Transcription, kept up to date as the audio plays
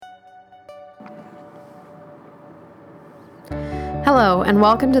Hello, and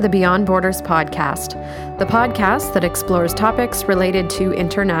welcome to the Beyond Borders podcast, the podcast that explores topics related to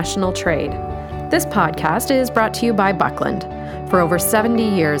international trade. This podcast is brought to you by Buckland. For over 70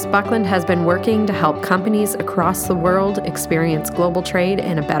 years, Buckland has been working to help companies across the world experience global trade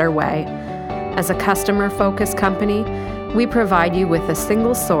in a better way. As a customer-focused company, we provide you with a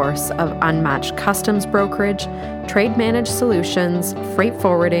single source of unmatched customs brokerage, trade managed solutions, freight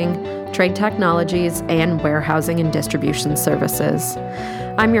forwarding, trade technologies, and warehousing and distribution services.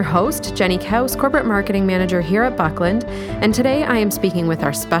 I'm your host, Jenny Kaus, Corporate Marketing Manager here at Buckland, and today I am speaking with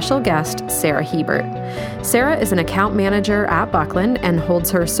our special guest, Sarah Hebert. Sarah is an account manager at Buckland and holds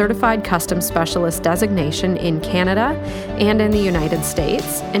her Certified Customs Specialist designation in Canada and in the United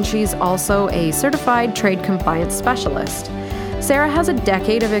States, and she's also a Certified Trade Compliance Specialist. Sarah has a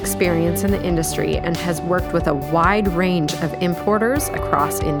decade of experience in the industry and has worked with a wide range of importers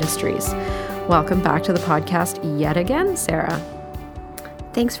across industries. Welcome back to the podcast yet again, Sarah.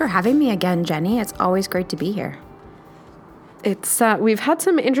 Thanks for having me again, Jenny. It's always great to be here. We've had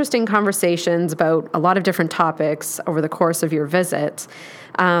some interesting conversations about a lot of different topics over the course of your visits.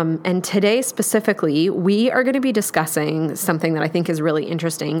 And today specifically, we are going to be discussing something that I think is really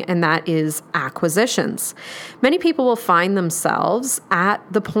interesting, and that is acquisitions. Many people will find themselves at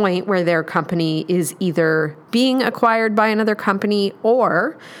the point where their company is either being acquired by another company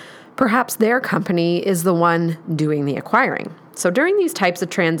or perhaps their company is the one doing the acquiring. So during these types of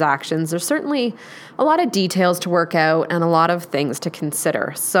transactions, there's certainly a lot of details to work out and a lot of things to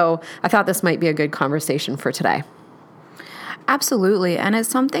consider. So I thought this might be a good conversation for today. Absolutely. And it's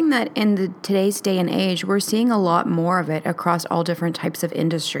something that in today's day and age, we're seeing a lot more of it across all different types of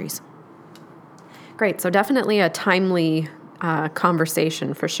industries. Great. So definitely a timely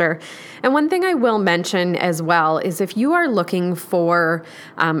conversation for sure. And one thing I will mention as well is if you are looking for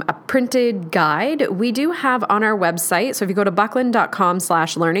a printed guide, we do have on our website. So if you go to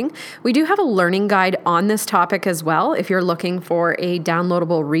buckland.com/learning, we do have a learning guide on this topic as well if you're looking for a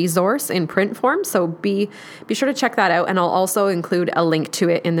downloadable resource in print form. So be sure to check that out. And I'll also include a link to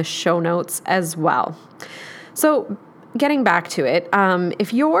it in the show notes as well. So getting back to it,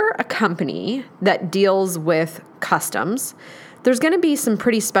 if you're a company that deals with customs, there's going to be some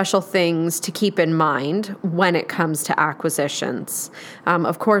pretty special things to keep in mind when it comes to acquisitions.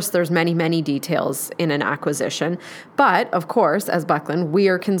 Of course, there's many, many details in an acquisition, but of course, as Buckland, we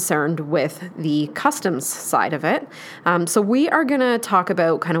are concerned with the customs side of it. So we are going to talk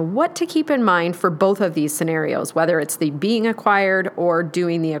about kind of what to keep in mind for both of these scenarios, whether it's the being acquired or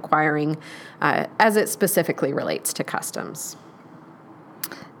doing the acquiring, as it specifically relates to customs.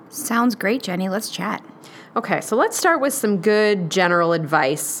 Sounds great, Jenny. Let's chat. Okay, so let's start with some good general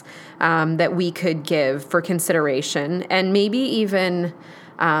advice that we could give for consideration, and maybe even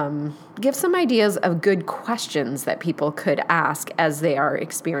give some ideas of good questions that people could ask as they are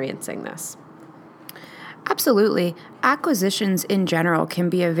experiencing this. Absolutely. Acquisitions in general can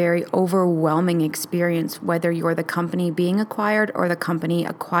be a very overwhelming experience, whether you're the company being acquired or the company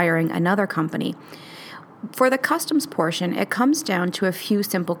acquiring another company. For the customs portion, it comes down to a few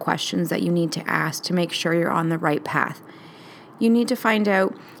simple questions that you need to ask to make sure you're on the right path. You need to find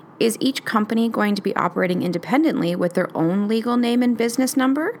out, is each company going to be operating independently with their own legal name and business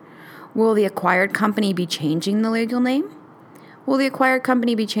number? Will the acquired company be changing the legal name? Will the acquired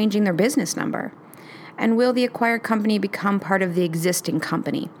company be changing their business number? And will the acquired company become part of the existing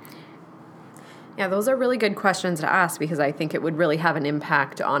company? Yeah, those are really good questions to ask because I think it would really have an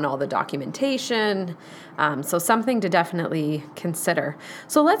impact on all the documentation. So something to definitely consider.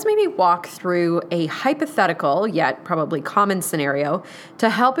 So let's maybe walk through a hypothetical, yet probably common scenario to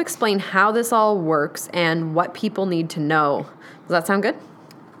help explain how this all works and what people need to know. Does that sound good?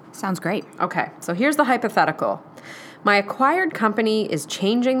 Sounds great. Okay, so here's the hypothetical. My acquired company is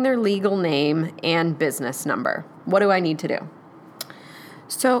changing their legal name and business number. What do I need to do?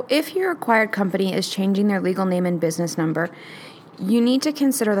 So if your acquired company is changing their legal name and business number, you need to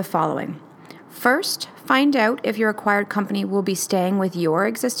consider the following. First, find out if your acquired company will be staying with your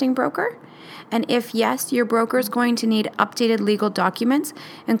existing broker. And if yes, your broker is going to need updated legal documents,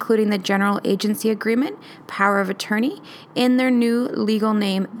 including the general agency agreement, power of attorney, in their new legal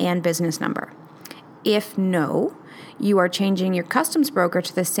name and business number. If no, you are changing your customs broker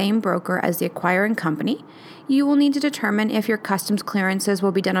to the same broker as the acquiring company, you will need to determine if your customs clearances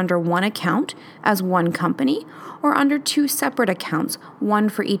will be done under one account as one company or under two separate accounts, one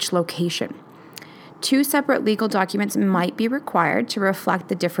for each location. Two separate legal documents might be required to reflect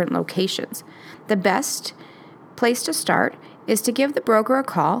the different locations. The best place to start is to give the broker a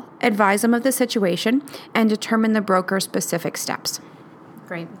call, advise them of the situation, and determine the broker's specific steps.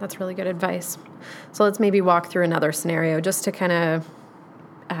 Great. That's really good advice. So let's maybe walk through another scenario just to kind of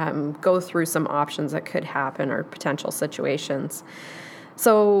go through some options that could happen or potential situations.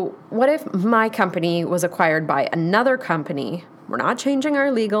 So what if my company was acquired by another company? We're not changing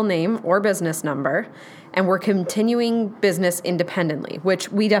our legal name or business number, and we're continuing business independently,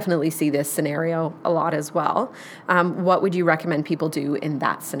 which we definitely see this scenario a lot as well. What would you recommend people do in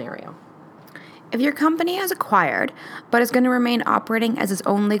that scenario? If your company is acquired, but is going to remain operating as its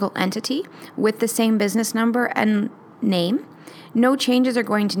own legal entity with the same business number and name, no changes are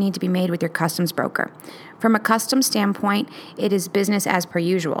going to need to be made with your customs broker. From a customs standpoint, it is business as per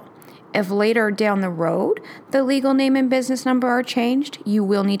usual. If later down the road, the legal name and business number are changed, you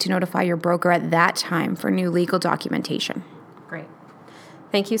will need to notify your broker at that time for new legal documentation. Great.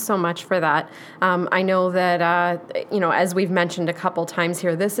 Thank you so much for that. I know that, as we've mentioned a couple times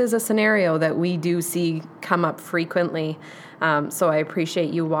here, this is a scenario that we do see come up frequently. So I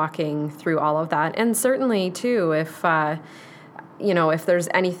appreciate you walking through all of that. And certainly, too, if there's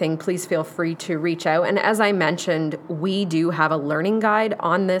anything, please feel free to reach out. And as I mentioned, we do have a learning guide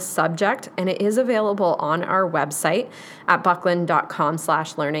on this subject, and it is available on our website at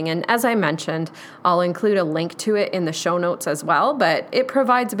buckland.com/learning. And as I mentioned, I'll include a link to it in the show notes as well, but it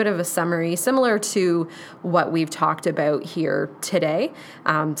provides a bit of a summary similar to what we've talked about here today.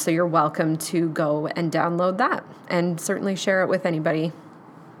 So you're welcome to go and download that and certainly share it with anybody.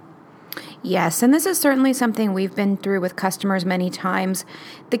 Yes, and this is certainly something we've been through with customers many times.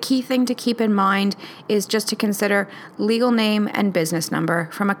 The key thing to keep in mind is just to consider legal name and business number.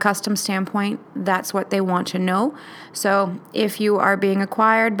 From a custom standpoint, that's what they want to know. So if you are being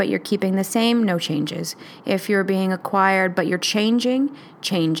acquired but you're keeping the same, no changes. If you're being acquired but you're changing,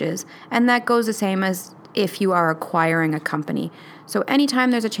 changes. And that goes the same as if you are acquiring a company. So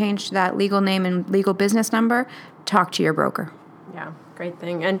anytime there's a change to that legal name and legal business number, talk to your broker. Yeah, great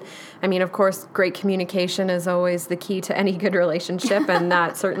thing. And I mean, of course, great communication is always the key to any good relationship, and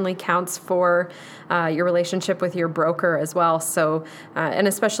that certainly counts for your relationship with your broker as well. So, and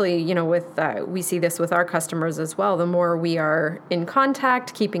especially, we see this with our customers as well. The more we are in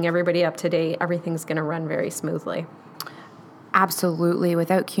contact, keeping everybody up to date, everything's going to run very smoothly. Absolutely.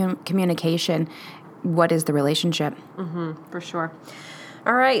 Without communication, what is the relationship? For sure.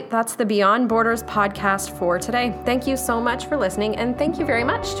 All right, that's the Beyond Borders podcast for today. Thank you so much for listening, and thank you very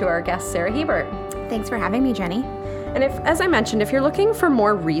much to our guest, Sarah Hebert. Thanks for having me, Jenny. And as I mentioned, if you're looking for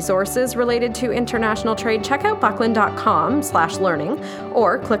more resources related to international trade, check out buckland.com/learning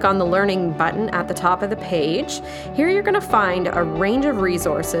or click on the learning button at the top of the page. Here you're going to find a range of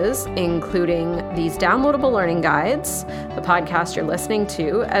resources, including these downloadable learning guides, the podcast you're listening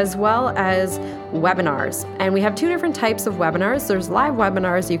to, as well as webinars. And we have two different types of webinars. There's live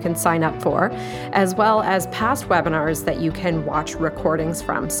webinars you can sign up for, as well as past webinars that you can watch recordings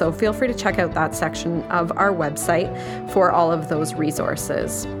from. So feel free to check out that section of our website for all of those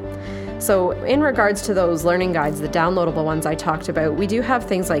resources. So in regards to those learning guides, the downloadable ones I talked about, we do have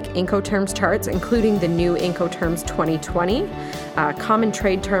things like Incoterms charts, including the new Incoterms 2020, common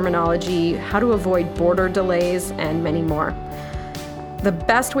trade terminology, how to avoid border delays, and many more. The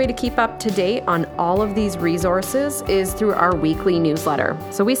best way to keep up to date on all of these resources is through our weekly newsletter.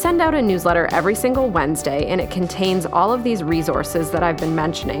 So we send out a newsletter every single Wednesday, and it contains all of these resources that I've been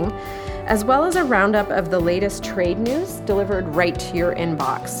mentioning, as well as a roundup of the latest trade news delivered right to your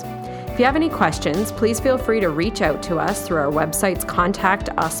inbox. If you have any questions, please feel free to reach out to us through our website's Contact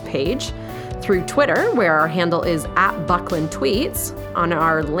Us page, through Twitter, where our handle is @BucklandTweets, on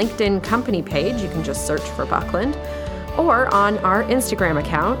our LinkedIn company page, you can just search for Buckland, or on our Instagram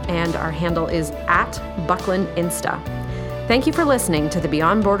account, and our handle is @BucklandInsta. Thank you for listening to the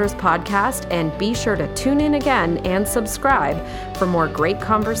Beyond Borders podcast, and be sure to tune in again and subscribe for more great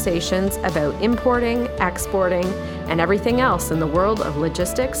conversations about importing, exporting, and everything else in the world of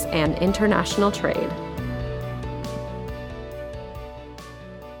logistics and international trade.